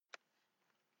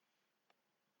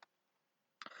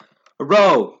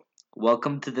Bro,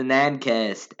 welcome to the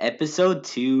nancast, episode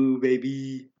 2,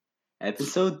 baby.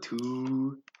 Episode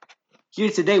 2. Here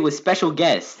today with special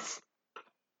guests.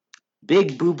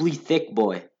 Big boobly thick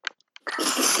boy.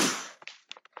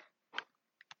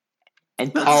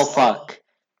 And tall fuck.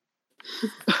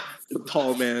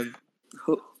 Tall man.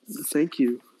 Oh, thank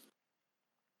you.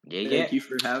 Yeah. Thank you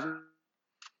for having.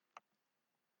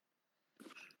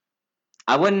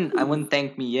 I wouldn't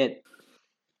thank me yet.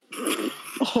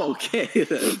 Okay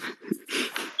then.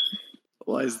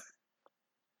 Why is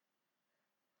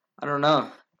I don't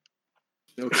know.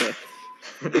 okay?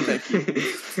 Thank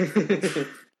you.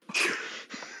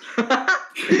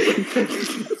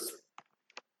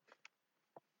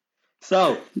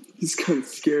 So, He's kind of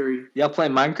scary. y'all play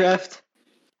Minecraft?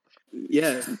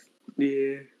 Yeah.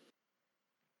 Yeah.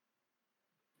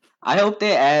 I hope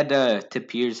they add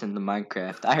tapirs in the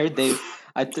Minecraft. I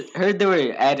heard they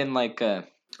were adding like a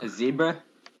zebra.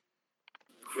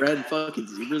 Red fucking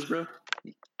zebras, bro.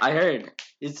 I heard.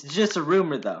 It's just a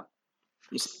rumor though.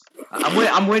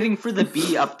 I'm waiting for the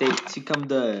B update to come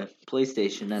to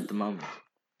PlayStation at the moment.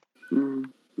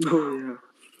 Oh yeah.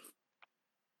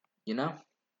 You know?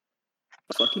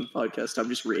 Fucking podcast. I'm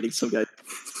just rating some guy.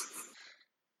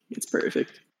 It's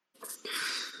perfect.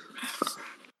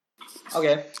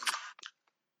 Okay.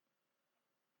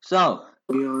 So,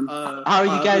 Leon. how are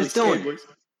you guys doing? Boys.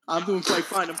 I'm doing quite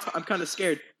fine. I'm kind of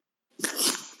scared.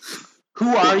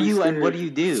 Who are you and what do you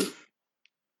do?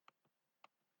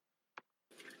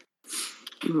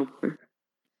 Oh, boy.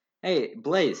 Hey,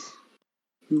 Blaze.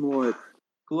 What?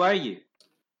 Who are you?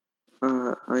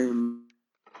 I am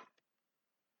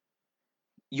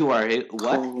You are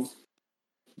what? tall.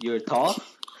 You're tall?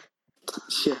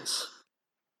 Yes.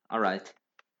 Alright.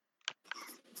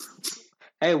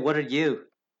 Hey, what are you?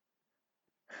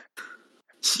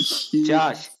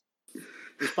 Josh,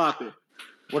 It's popping.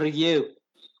 what are you?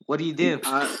 What do you do?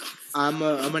 I'm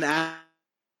an ass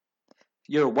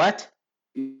You're what?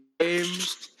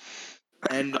 games,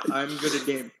 and I'm good at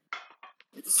game.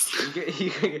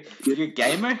 You're a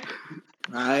gamer?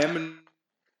 I am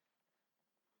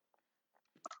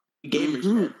a gamer.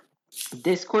 Mhm.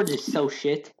 Discord is so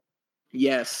shit.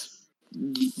 Yes.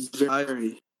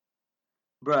 Very.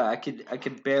 Bruh, I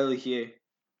could barely hear.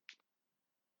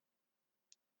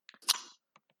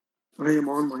 I am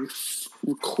on my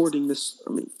recording this.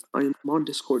 I am on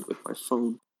Discord with my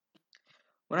phone.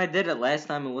 When I did it last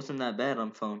time, it wasn't that bad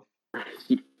on phone.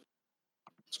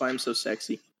 That's why I'm so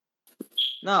sexy.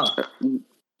 No.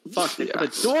 Fuck, they Yeah.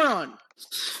 put a door on.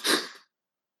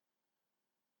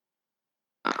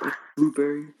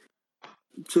 Blueberry.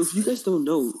 So if you guys don't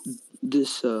know,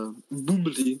 this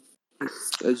Boobly,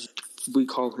 as we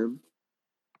call him,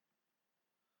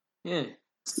 Yeah.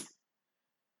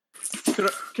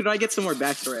 Could I get some more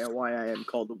backstory on why I am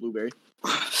called the blueberry?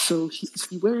 so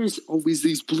he wears always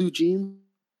these blue jeans.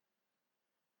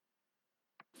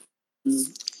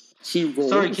 He rolls.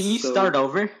 Sorry, can you start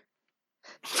over?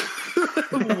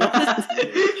 What?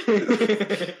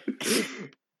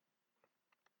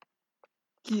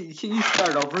 Can you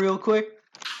start over real quick?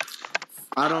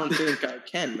 I don't think I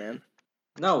can, man.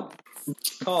 No.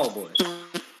 Tall boy.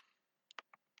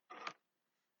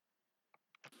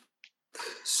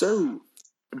 So,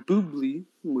 Boobly,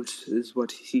 which is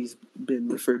what he's been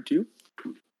referred to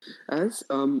as,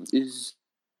 is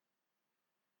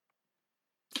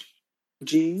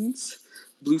jeans,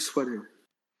 blue sweater,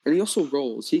 and he also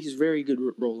rolls. He's very good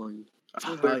at rolling.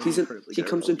 He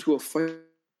comes into a fight.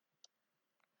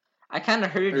 I kind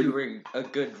of heard you were a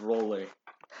good roller.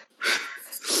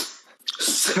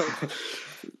 So,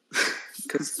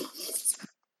 because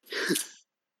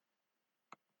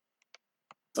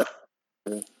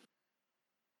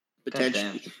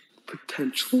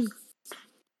potentially,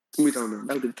 we don't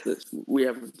know. We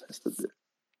haven't tested it.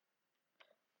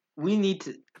 We need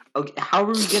to. Okay, how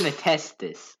are we gonna test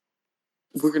this?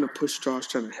 We're gonna push Josh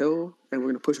down a hill, and we're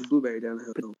gonna push Blueberry down a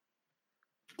hill.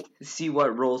 See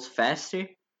what rolls faster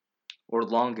or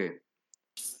longer.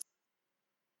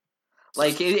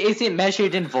 Like, is it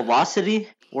measured in velocity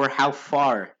or how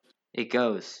far it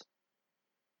goes?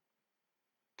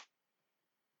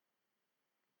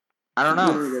 I don't know.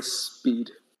 Literally,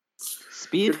 speed.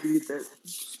 Speed?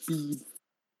 Speed.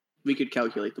 We could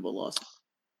calculate the velocity.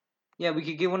 Yeah, we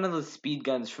could get one of those speed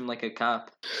guns from like a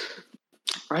cop.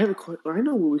 I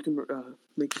know what we can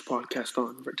make this podcast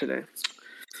on for today.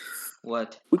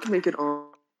 What? We can make it on.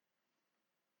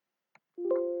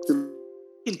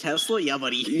 In Tesla, yeah,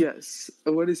 buddy. Yes.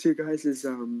 What is your guys'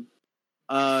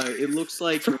 It looks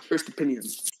like first opinion?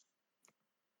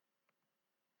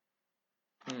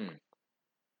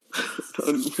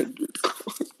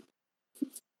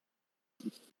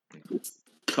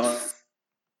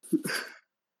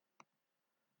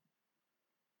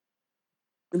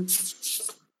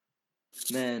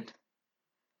 Man,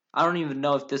 I don't even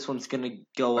know if this one's gonna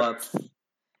go up.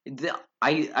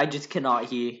 I just cannot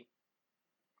hear.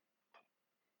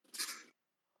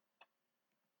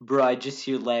 Bro, I just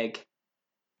hear lag.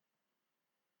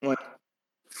 What?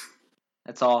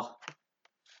 That's all.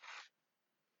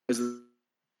 Is it?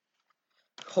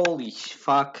 Holy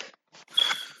fuck.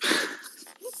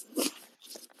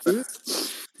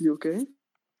 You okay?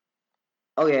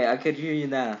 Okay, I could hear you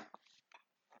now.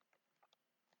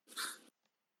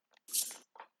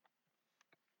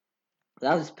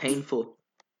 That was painful.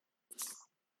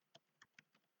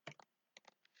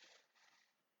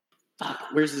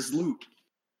 Where's this loot?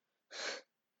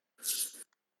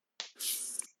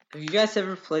 Have you guys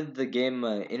ever played the game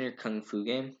Inner Kung Fu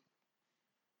game?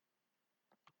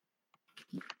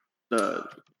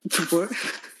 What?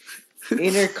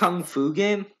 Inner Kung Fu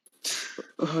game?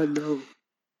 Oh no.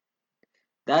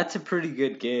 That's a pretty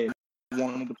good game. I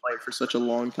wanted to play it for such a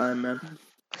long time, man.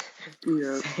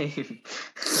 Yeah. Same.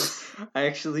 I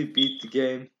actually beat the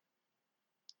game.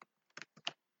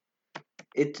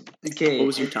 Okay. What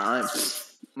was your time?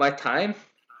 My time?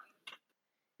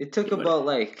 It took about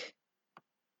like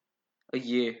a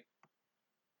year.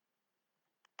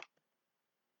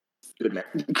 Good man.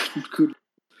 Good.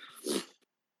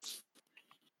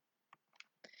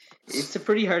 It's a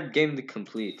pretty hard game to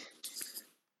complete.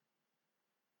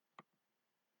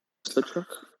 The truck.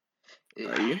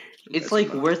 Are you? It's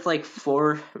like worth like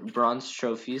 4 bronze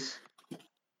trophies.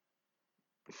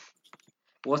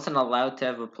 Wasn't allowed to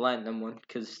have a platinum one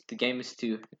because the game is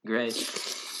too great.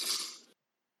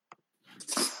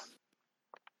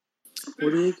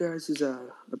 What are you guys'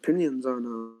 opinions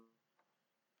on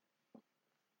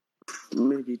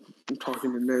maybe I'm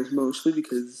talking to Nez mostly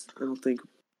because I don't think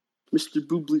Mr.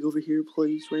 Boobly over here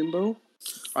plays Rainbow.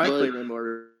 I but- play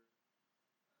Rainbow.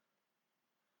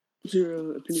 What's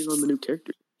your opinion on the new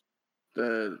character?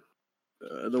 The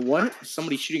what?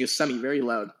 Somebody shooting a semi very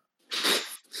loud.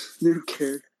 New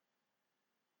character.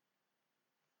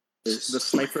 The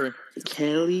sniper.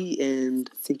 Kelly and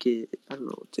I don't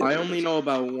know. What the I other only is. know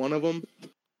about one of them,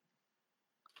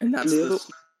 and that's The the.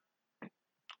 other-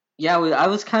 Yeah, I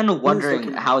was kind of wondering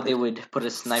fucking- how they would put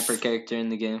a sniper character in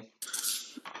the game.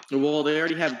 Well, they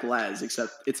already have Glaz,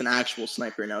 except it's an actual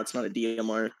sniper now. It's not a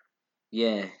DMR.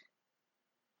 Yeah.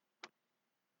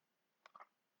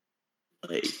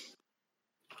 Like,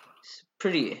 It's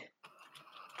pretty.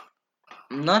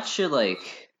 I'm not sure,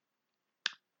 like,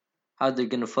 how they're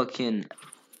gonna fucking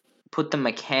put the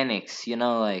mechanics, you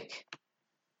know, like,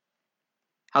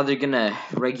 how they're gonna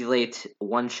regulate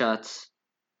one-shots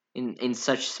in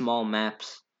such small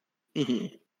maps.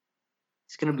 mhm.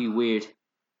 It's gonna be weird.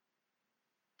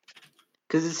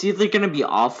 Because it's either gonna be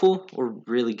awful or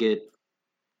really good.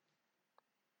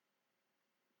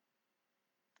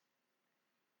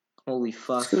 Holy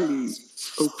fuck. It's gonna be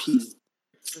OP.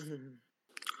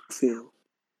 I feel.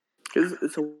 Because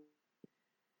it's a.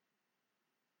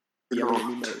 Yeah, when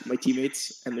I meet my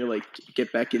teammates, and they're like,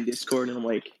 "Get back in Discord," and I'm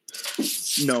like,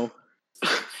 "No."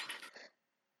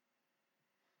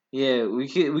 Yeah, we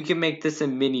can make this a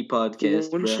mini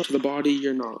podcast, One bro. shot to the body,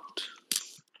 you're not.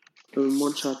 And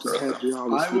one shot to the head, you're I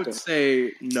obviously would dead.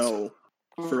 say no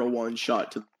for a one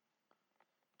shot to.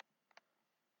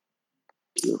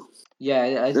 Yeah,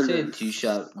 I'd say a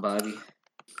 2-shot body.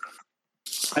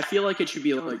 I feel like it should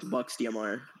be like Bucks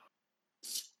DMR.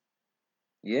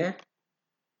 Yeah?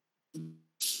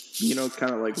 You know,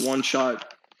 kind of like one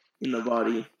shot in the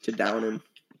body to down him.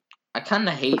 I kind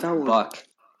of hate that one- Buck.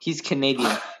 He's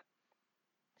Canadian.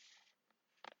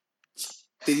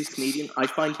 He's Canadian. I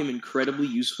find him incredibly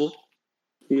useful.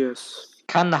 Yes.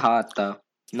 Kind of hot, though.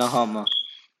 No homo.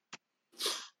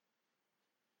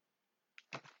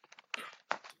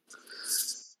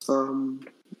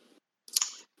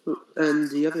 And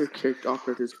the other character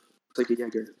operator is like a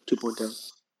Jaeger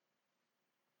 2.0.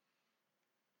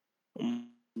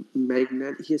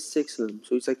 Magnet, he has 6 of them,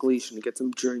 so he's like Leash and he gets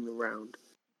them during the round.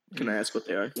 Can I ask what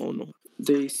they are? Oh no.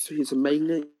 He's a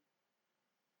magnet.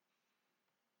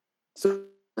 So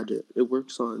it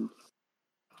works on.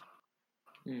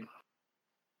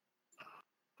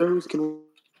 Those can.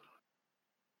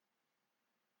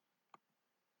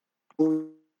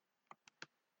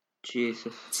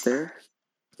 Jesus. It's there.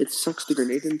 It sucks the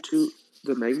grenade into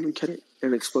the magnet cannon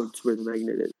and explodes where the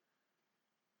magnet is.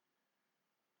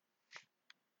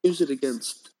 Use it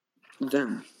against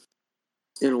them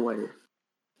in a way.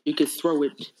 You could throw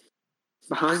it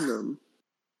behind them.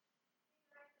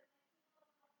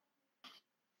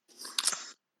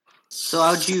 So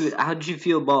how'd you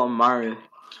feel about Mario?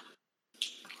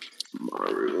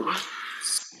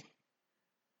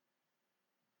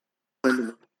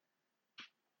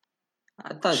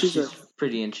 thought she's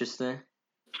pretty interesting.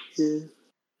 Yeah.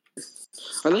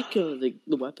 I like the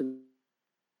weapon.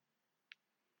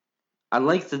 I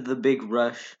like the big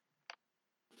rush.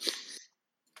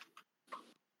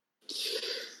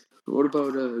 What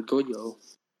about Goyo?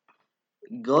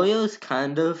 Goyo's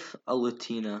kind of a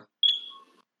Latina.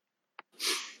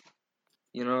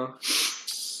 You know?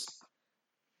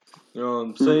 You know what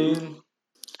I'm saying?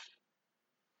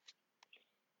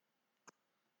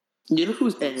 You know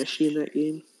who's Ashy in that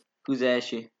game? Who's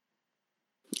Ashy?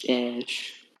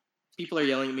 Ash. People are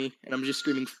yelling at me, and I'm just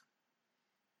screaming.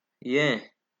 Yeah.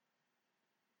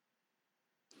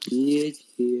 Yeah.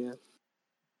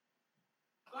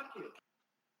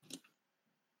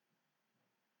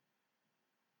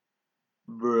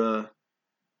 Bruh.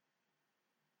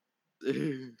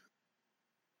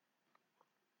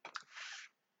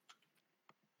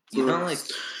 You know, like,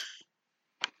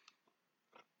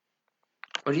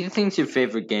 what do you think's your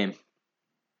favorite game?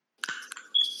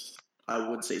 I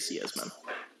would say CS, man.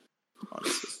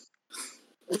 Honestly.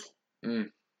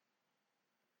 Do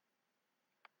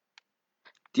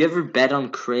you ever bet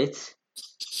on crits?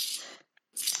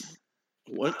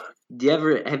 What?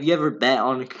 Have you ever bet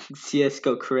on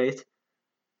CS:GO crate?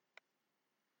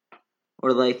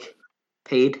 Or like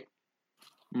paid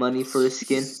money for a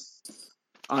skin?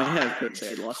 I have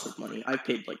paid lots of money. I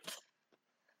paid like.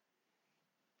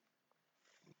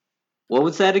 What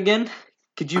was that again?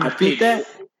 Could you repeat that?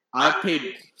 I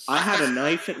had a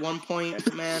knife at one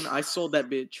point, man. I sold that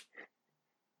bitch.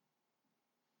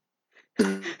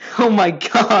 Oh my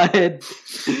god.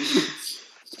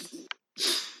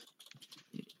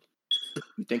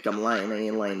 You think I'm lying? I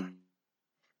ain't lying.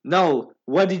 No,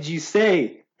 what did you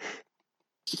say?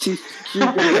 You're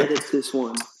gonna edit this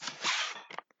one.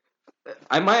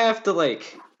 I might have to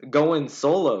like go in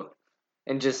solo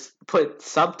and just put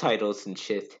subtitles and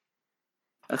shit.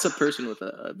 That's a person with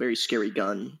a very scary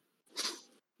gun.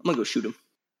 I'm gonna go shoot him.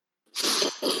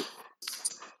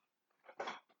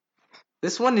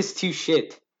 This one is too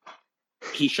shit.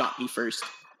 He shot me first.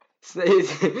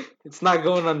 It's not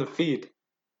going on the feed.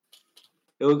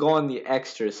 It will go on the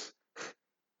extras.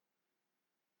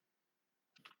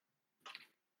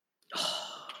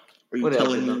 Are you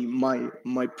telling me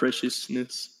my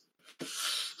preciousness?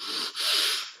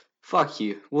 Fuck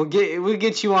you. We'll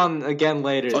get you on again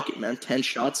later. Fuck it, man. 10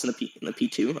 shots in the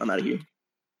P2. I'm out of here.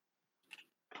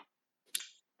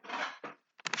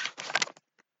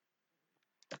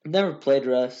 I've never played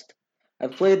Rust.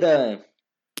 I've played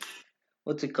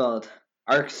what's it called?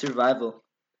 Ark Survival.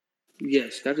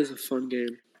 Yes, that is a fun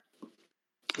game.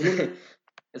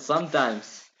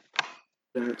 Sometimes.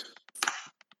 That.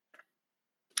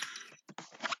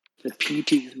 The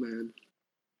PTs, man.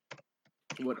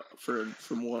 What from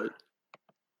what?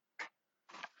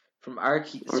 From Ark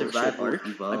Survival Ark?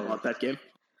 Evolved. I bought that game.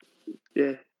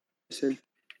 Yeah. Listen.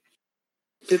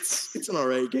 It's an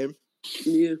alright game.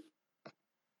 Yeah.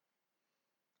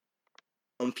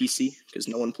 On PC because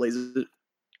no one plays it.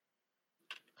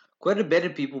 Quite a bit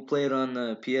of people play it on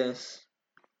the PS.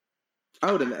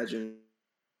 I would imagine.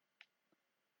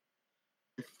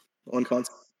 On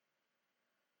console.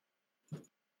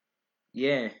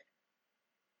 Yeah.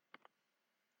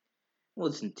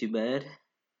 Wasn't too bad.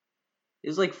 It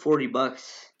was like $40.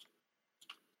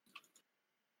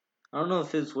 I don't know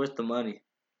if it's worth the money.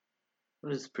 It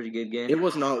was a pretty good game. It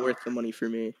was not worth the money for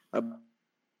me.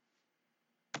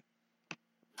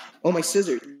 Oh, my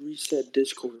scissors. Reset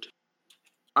Discord.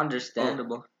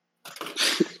 Understandable.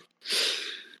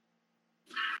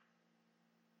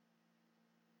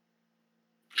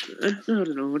 I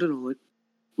don't know. Like,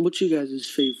 what's you guys'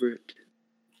 favorite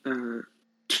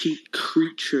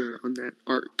creature on that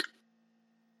arc?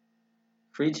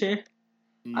 Creature?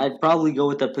 I'd probably go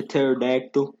with the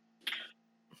pterodactyl.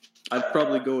 I'd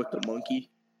probably go with the monkey,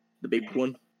 the big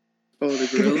one. Oh, the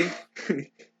gorilla?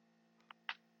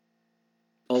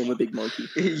 Oh, I'm a big monkey.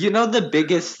 You know the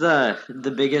biggest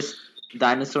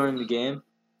dinosaur in the game?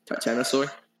 Titanosaur?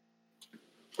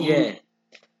 Yeah.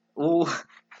 Well,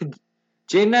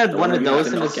 Jaden had one of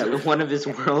those in one of his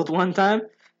world one time,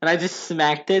 and I just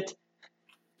smacked it,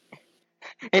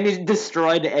 and it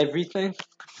destroyed everything.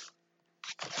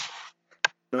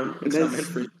 No, it's not meant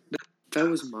for. That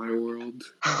was my world.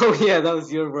 Oh yeah, that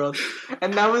was your world.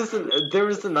 And there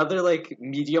was another like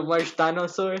medium-large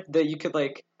dinosaur that you could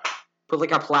like put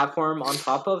like a platform on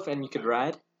top of, and you could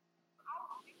ride.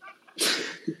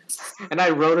 And I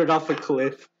rode it off a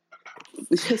cliff.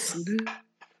 Yes. I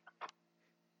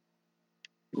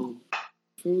don't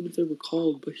know what they were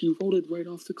called, but he rolled it right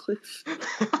off the cliff.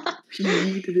 He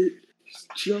needed it, just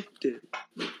jumped it.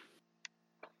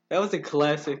 That was a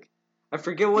classic. I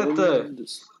forget what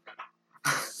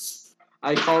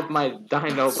I called my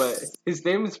dino, but his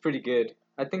name was pretty good.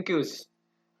 I think it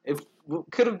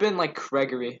could have been like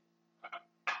Gregory.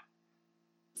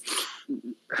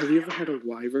 Have you ever had a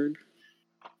wyvern?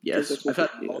 Yes, I've had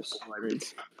multiple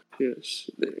wyverns. Yes,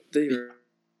 they are.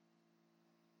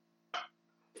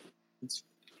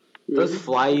 Those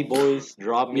flyy boys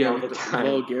drop me all the time.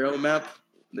 The Volgaro map,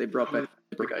 they brought back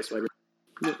the ice wyvern.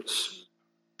 Yes.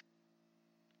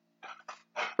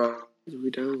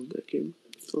 We download that game.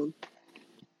 It's fun.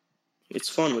 It's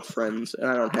fun with friends, and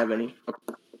I don't have any.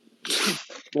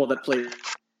 Well, that play.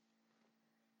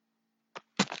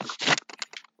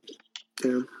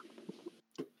 Damn.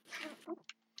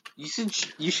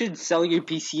 You should sell your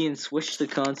PC and switch to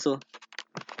console.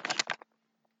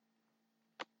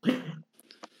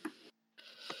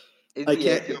 I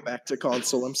can't go back to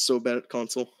console. I'm so bad at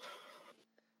console.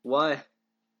 Why?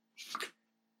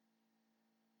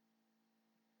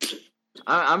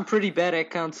 I'm pretty bad at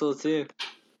console too.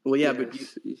 Well, yeah, but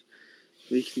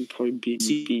they can probably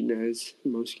beat Nez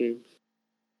in most games.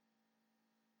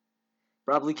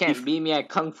 Probably can't beat me at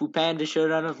Kung Fu Panda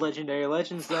Showdown of Legendary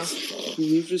Legends though.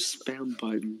 You just spam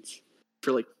buttons.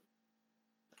 For like,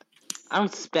 I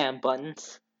don't spam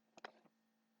buttons.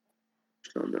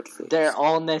 On Netflix. They're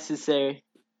all necessary.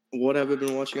 What have I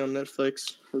been watching on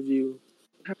Netflix? Have you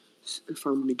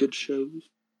found any good shows?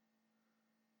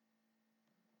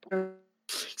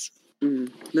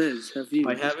 Nez, have you?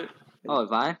 I haven't. Oh,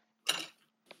 have I?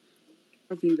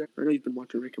 Have you? I know you've been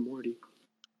watching Rick and Morty.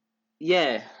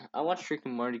 Yeah, I watch Rick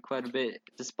and Morty quite a bit.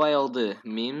 Despite all the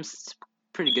memes, it's a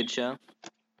pretty good show.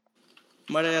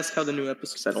 Might I ask how the new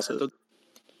episodes are?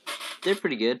 They're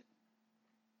pretty good.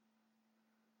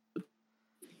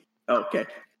 Oh, okay.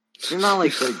 They're not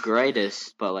like the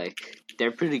greatest, but like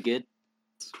they're pretty good.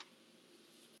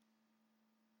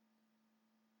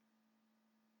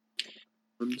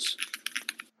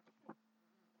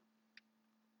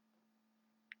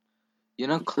 You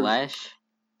know Clash?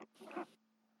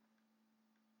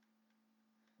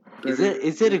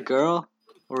 Is it a girl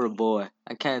or a boy?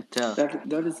 I can't tell.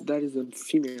 That is a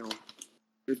female.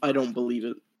 I don't believe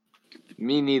it.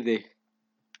 Me neither.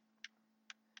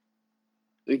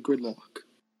 A gridlock.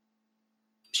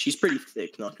 She's pretty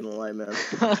thick, not gonna lie, man.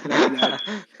 Thunderous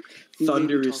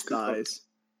Thunderous thighs.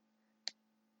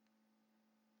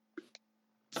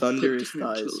 Thunderous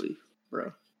thighs,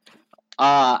 bro.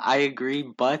 I agree,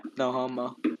 but no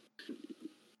homo.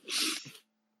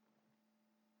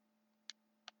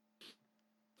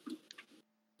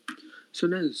 So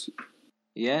Nez.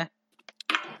 Yeah.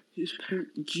 Can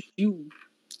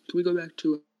we go back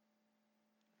to?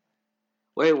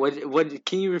 Wait, what?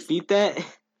 Can you repeat that? Can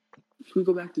we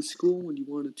go back to school when you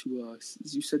wanted to?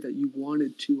 You said that you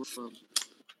wanted to.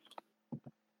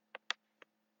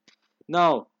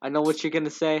 No, I know what you're gonna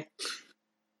say.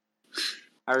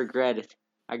 I regret it.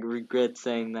 I regret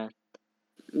saying that.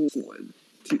 Do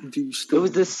you still? It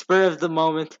was the spur of the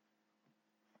moment.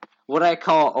 What I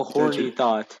call a horny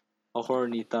thought. A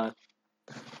horny thought.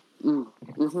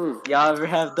 Mm-hmm. Y'all ever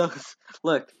have those?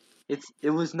 Look, it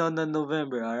was no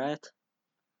November, all right.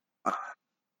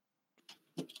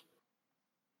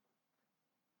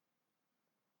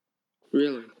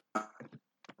 Really?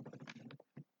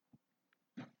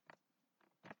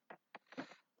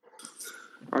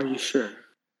 Are you sure?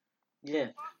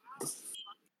 Yeah.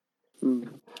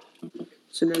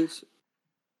 So Nez.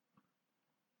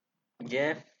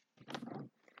 Yeah.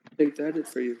 Take that it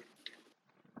for you.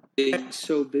 Being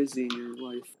so busy in your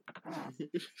life.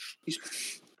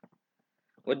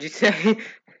 What'd you say?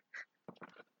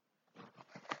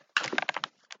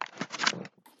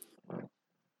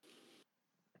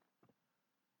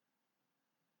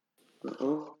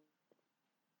 Oh.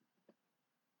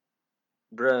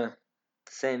 Bruh,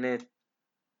 saying it.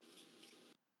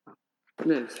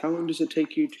 Nez, how long does it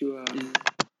take you to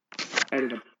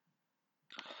edit a?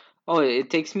 Oh, it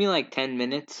takes me like 10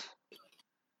 minutes.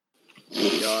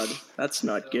 Oh God, that's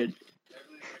not good.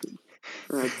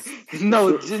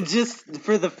 No, just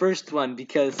for the first one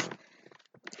because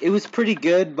it was pretty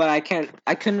good, but I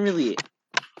couldn't really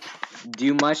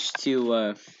do much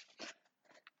to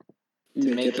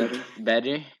make it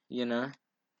better, you know.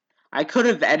 I could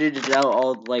have edited out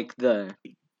all the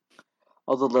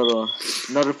little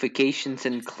notifications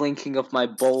and clinking of my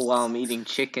bowl while I'm eating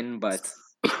chicken, but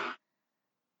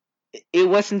it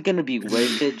wasn't gonna be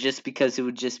worth it just because it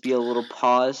would just be a little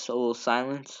pause, a little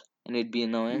silence, and it'd be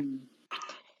annoying.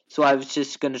 So I was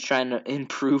just gonna try and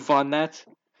improve on that,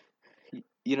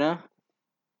 you know?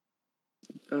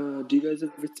 Do you guys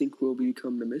ever think we'll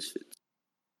become the Misfits?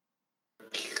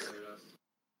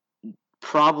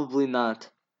 Probably not.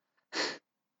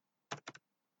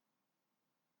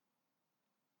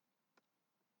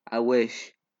 I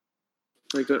wish.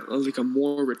 Like a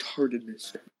more retarded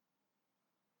misfit.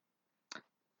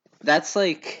 That's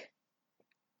like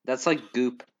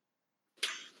Goop.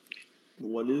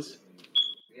 What is?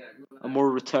 A more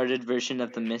retarded version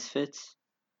of the Misfits.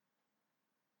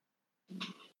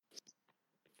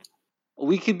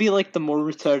 We could be like the more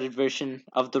retarded version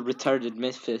of the retarded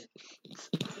Misfits.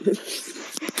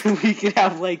 We could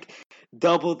have like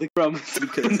double the crumbs.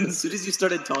 Because as soon as you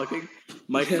started talking,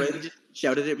 my friend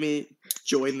shouted at me,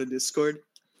 "Join the Discord."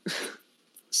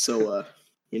 So,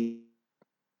 we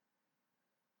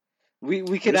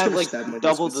could have like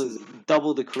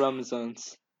double the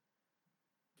chromosomes.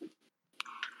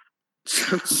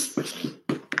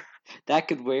 That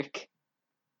could work.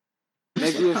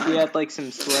 Maybe if we had like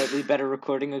some slightly better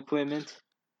recording equipment.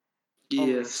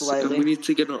 Yes, slightly. And we need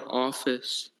to get an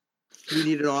office. We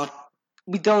need an office.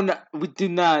 We do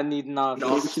not need an office. An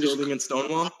office building in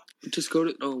Stonewall. Just go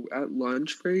to at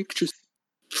lunch break. Just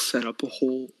set up a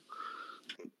whole.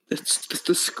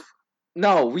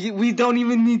 No, we don't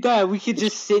even need that. We could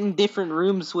just sit in different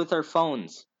rooms with our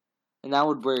phones, and that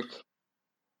would work.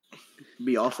 It'd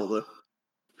be awful though.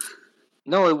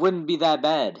 No, it wouldn't be that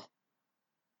bad.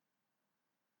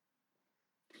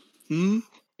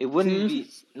 It wouldn't be.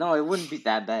 No, it wouldn't be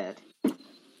that bad.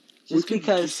 Just we could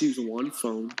because. Just use one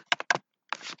phone.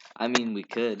 I mean, we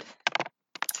could.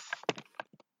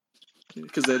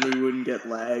 Because then we wouldn't get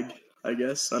lag, I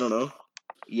guess. I don't know.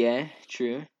 Yeah,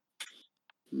 true.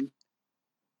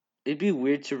 It'd be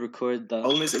weird to record though.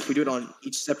 Problem is, if we do it on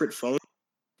each separate phone,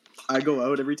 I go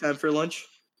out every time for lunch,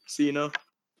 so you know.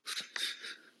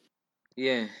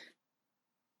 Yeah.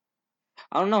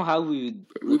 I don't know how we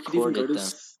would record it though.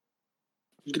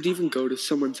 We could even go to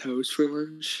someone's house for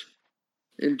lunch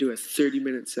and do a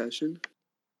 30-minute session.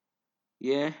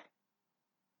 Yeah.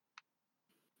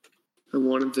 And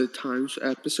one of the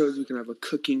episodes, we can have a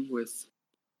cooking with.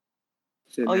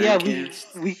 Oh yeah,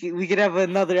 we could have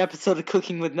another episode of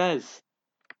Cooking with Nez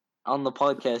on the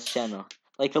podcast channel,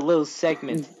 like a little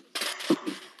segment.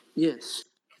 Yes.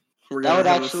 That would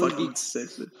actually be.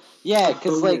 Segment. Yeah,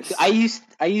 because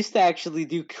I used to actually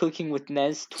do Cooking with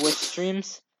Nez Twitch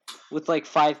streams with like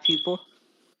 5 people.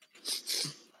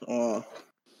 Oh,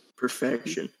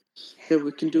 perfection. Yeah,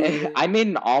 we can do it. I made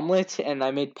an omelet and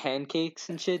I made pancakes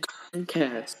and shit.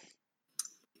 Nancast.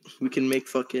 We can make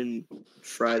fucking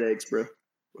fried eggs, bro.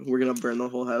 We're gonna burn the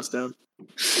whole house down.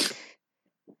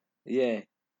 Yeah.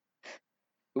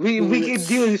 We could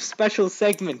do a special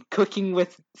segment, Cooking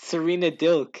with Serena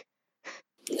Dilk.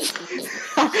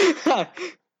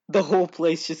 The whole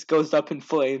place just goes up in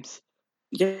flames.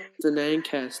 Yeah, the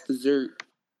Nancast dessert.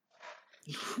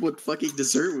 What fucking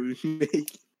dessert would we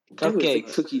make?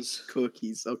 Cupcakes. Cookies.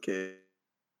 Cookies, okay.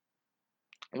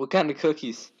 What kind of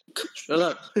cookies? Shut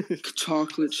up.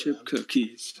 Chocolate chip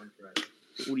cookies.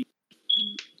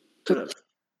 Shut up.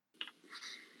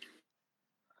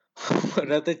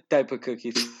 What other type of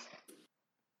cookies?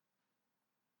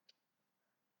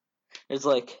 It's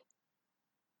like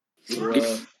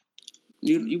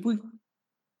you would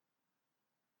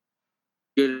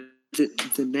the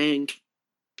Nank.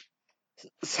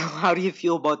 So how do you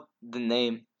feel about the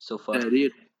name so far?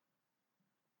 Dude.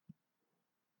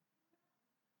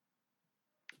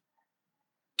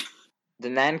 The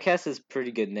Nancast is a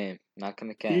pretty good name. Not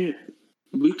gonna cap. Yeah.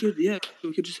 We could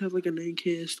just have like a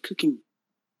Nancast cooking.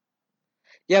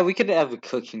 Yeah, we could have a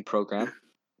cooking program.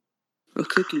 A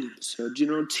cooking episode,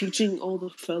 teaching all the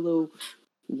fellow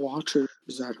watchers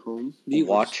at home.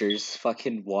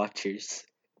 Fucking watchers.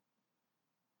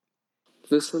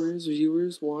 Listeners,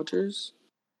 viewers, watchers.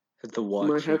 The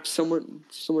watchers. Might have someone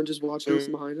just watching us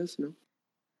behind us, no?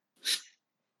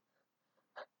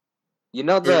 Give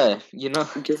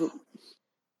them.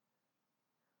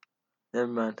 Never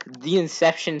mind. The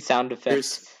Inception sound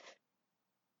effects.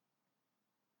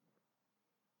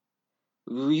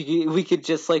 We could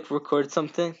just like record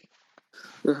something,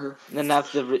 and then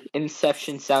have the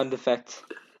Inception sound effect.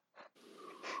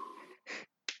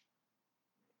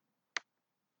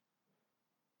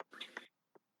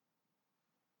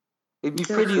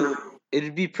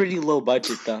 It'd be pretty low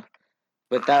budget though,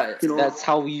 but that's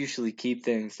how we usually keep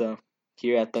things though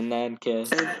here at the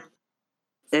Nancast.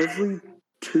 Every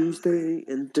Tuesday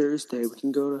and Thursday, we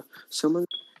can go to someone's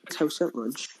house at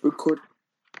lunch, record,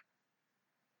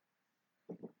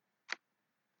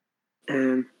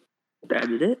 and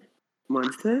edit it.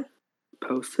 Wednesday,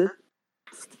 post it,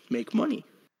 make money.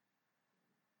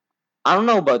 I don't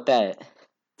know about that.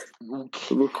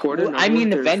 Record it. I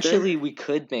mean, eventually we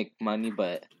could make money,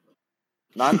 but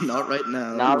not right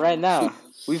now. Not right now.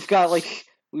 I've got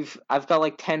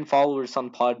like 10 followers on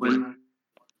Podbean.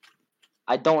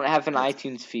 I don't have an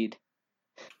iTunes feed.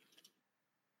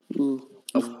 Mm.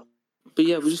 But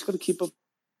yeah, we just gotta keep up.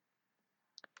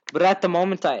 But at the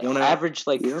moment, I average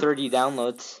like Yeah. 30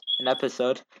 downloads an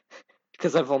episode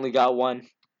because I've only got one.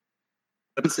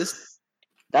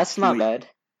 That's not bad.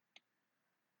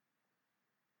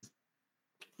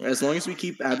 As long as we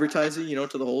keep advertising,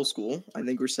 to the whole school, I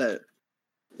think we're set.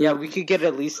 Yeah, we could get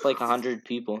at least like 100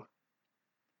 people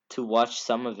to watch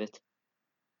some of it.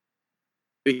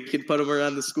 We could put them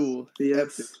around the school.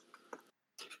 Yes.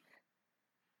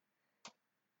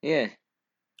 Yeah.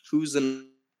 Who's in?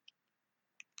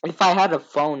 If I had a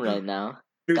phone right now,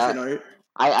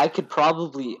 I could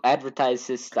probably advertise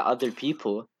this to other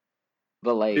people.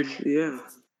 But like, yeah,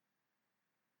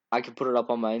 I could put it up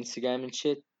on my Instagram and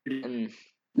shit. And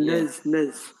yeah.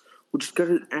 Nez, we just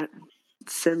gotta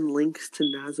send links to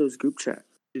Nazo's group chat.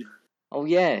 Oh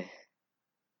yeah.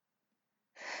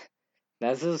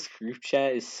 Nazo's group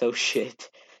chat is so shit.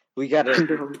 We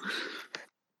gotta.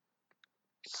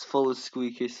 It's full of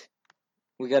squeakers.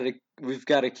 We've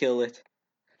gotta kill it.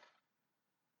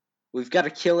 We've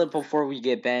gotta kill it before we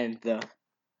get banned, though.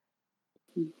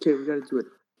 Okay, we gotta do it.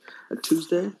 A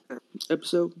Tuesday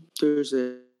episode,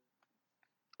 Thursday.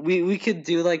 We could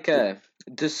do like a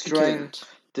destroying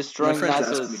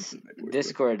Nazo's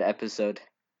Discord episode.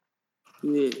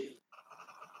 Yeah.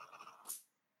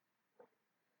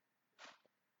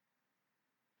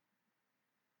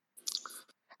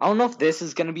 I don't know if this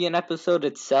is gonna be an episode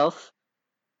itself.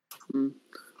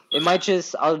 It might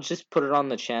I'll just put it on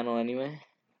the channel anyway.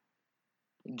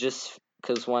 Just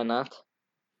cause why not?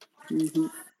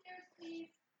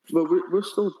 But we're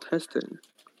still testing.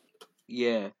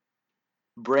 Yeah.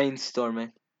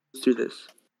 Brainstorming. Let's do this.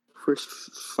 First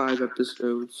 5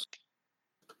 episodes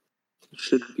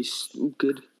should be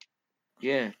good.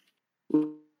 Yeah.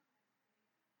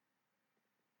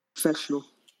 Professional.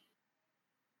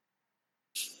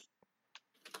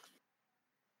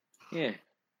 Yeah.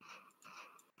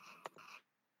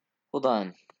 Hold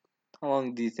on. How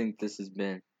long do you think this has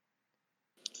been?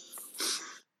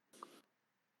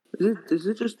 Is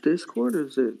it just Discord or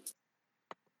is it?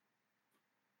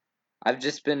 I've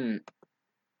just been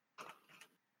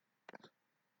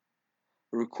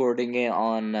recording it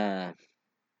on I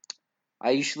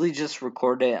usually just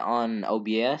record it on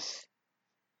OBS.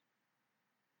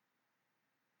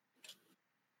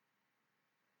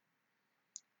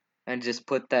 And just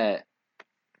put that.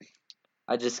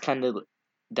 I just kind of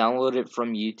download it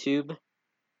from YouTube.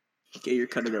 Okay, you're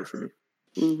cutting out for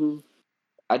me.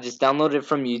 I just download it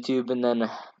from YouTube and then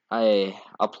I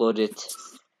upload it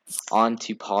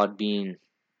onto Podbean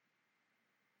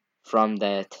from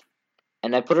that.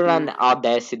 And I put it on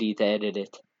Audacity to edit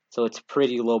it. So it's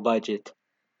pretty low budget.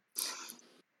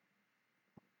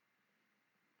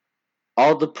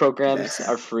 All the programs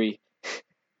are free.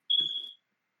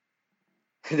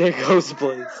 There goes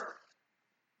Blaze.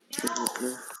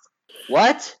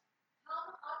 What?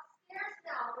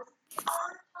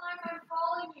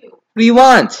 What do you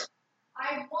want?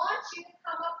 I want you to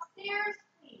come upstairs,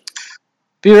 please.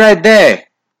 Be right there.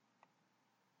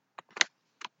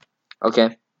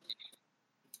 Okay.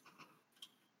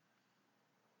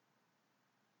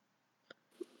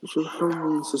 So how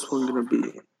long is this one gonna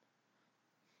be?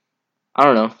 I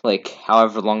don't know, like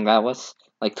however long that was.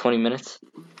 Like 20 minutes.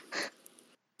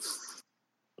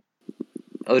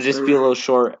 It'll just be a little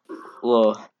short,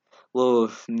 little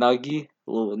nuggy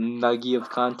of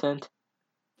content.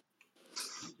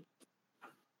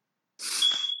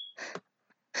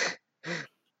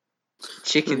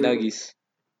 Chicken nuggies.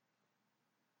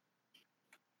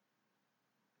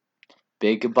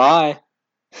 Big goodbye.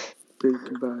 Big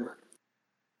goodbye.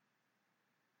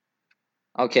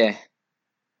 Okay.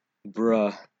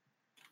 Bruh.